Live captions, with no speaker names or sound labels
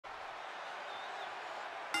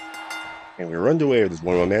And we run away with this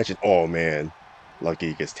one-on-one match, and oh man,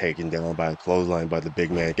 Lucky gets taken down by a clothesline by the big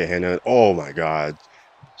man Gehenna. Oh my god,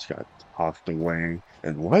 she got tossed away.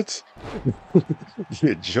 And what? The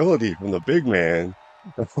agility from the big man.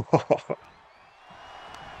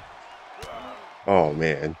 Oh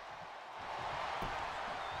man.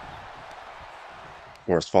 Of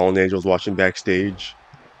course, Fallen Angel's watching backstage.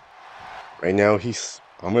 Right now,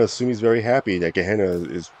 I'm gonna assume he's very happy that Gehenna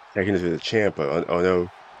is taking it to the champ, but oh no,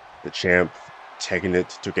 the champ taking it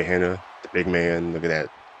to Gehenna, the big man. Look at that.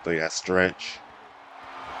 Look at that stretch.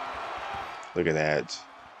 Look at that.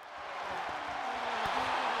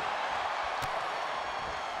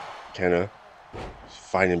 Gehenna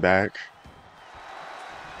fighting back.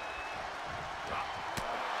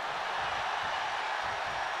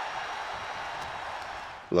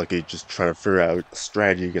 Lucky just trying to figure out a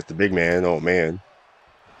strategy against the big man. Oh man.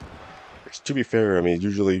 To be fair, I mean,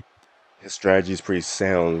 usually his strategy is pretty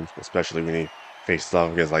sound, especially when he faces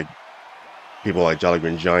off against like people like Jolly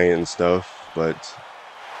Green Giant and stuff, but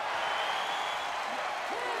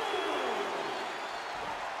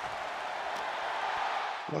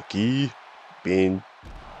Lucky being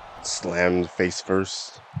slammed face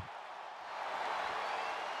first.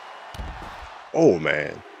 Oh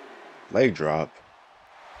man, leg drop.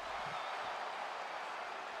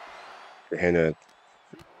 Gehenna,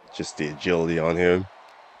 just the agility on him.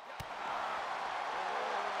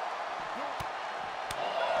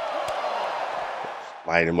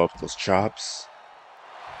 Light him up with those chops.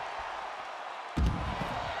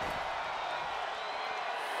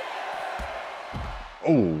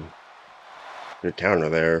 Oh, good counter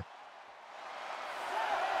there.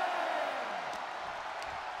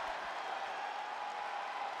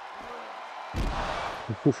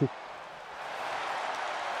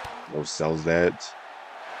 No sells that.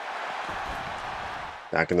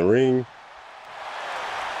 Back in the ring.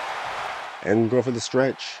 And go for the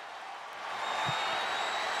stretch.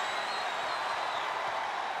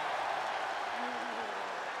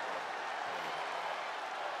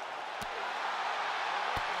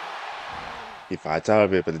 He fights out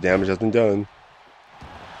of it, but the damage has been done.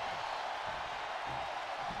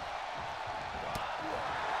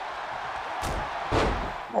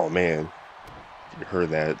 Oh man, you heard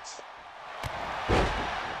that?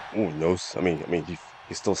 Oh no! I mean,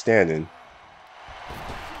 he's still standing.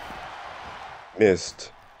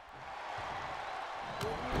 Missed.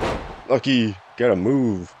 Lucky, gotta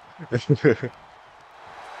move.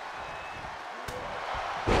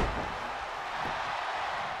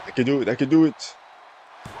 I can do it. I can do it.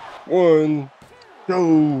 One,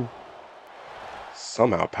 no.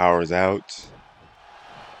 Somehow powers out.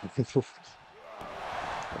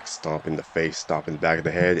 Like stomping the face, stomping the back of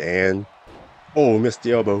the head, and oh, missed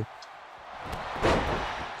the elbow.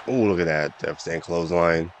 Oh, look at that devastating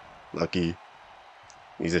clothesline. Lucky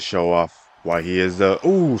needs to show off why he is the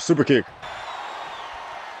super kick.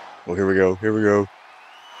 Oh, here we go. Here we go.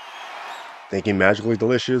 Thinking magically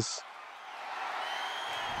delicious.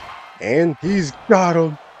 And he's got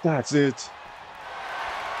him. That's it.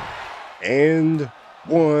 And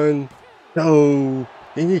one. No.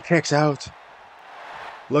 And he kicks out.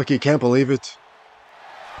 Lucky can't believe it.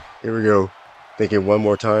 Here we go. Thinking one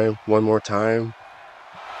more time. One more time.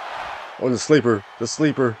 Oh, the sleeper. The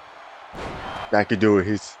sleeper. That could do it.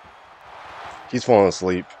 He's falling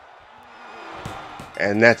asleep.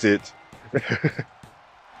 And that's it.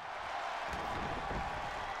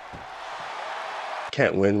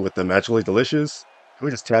 Can't win with the magically delicious.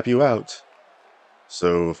 We just tap you out.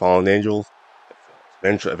 So Fallen Angel,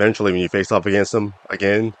 eventually when you face off against them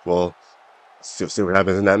again, well, see what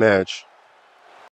happens in that match.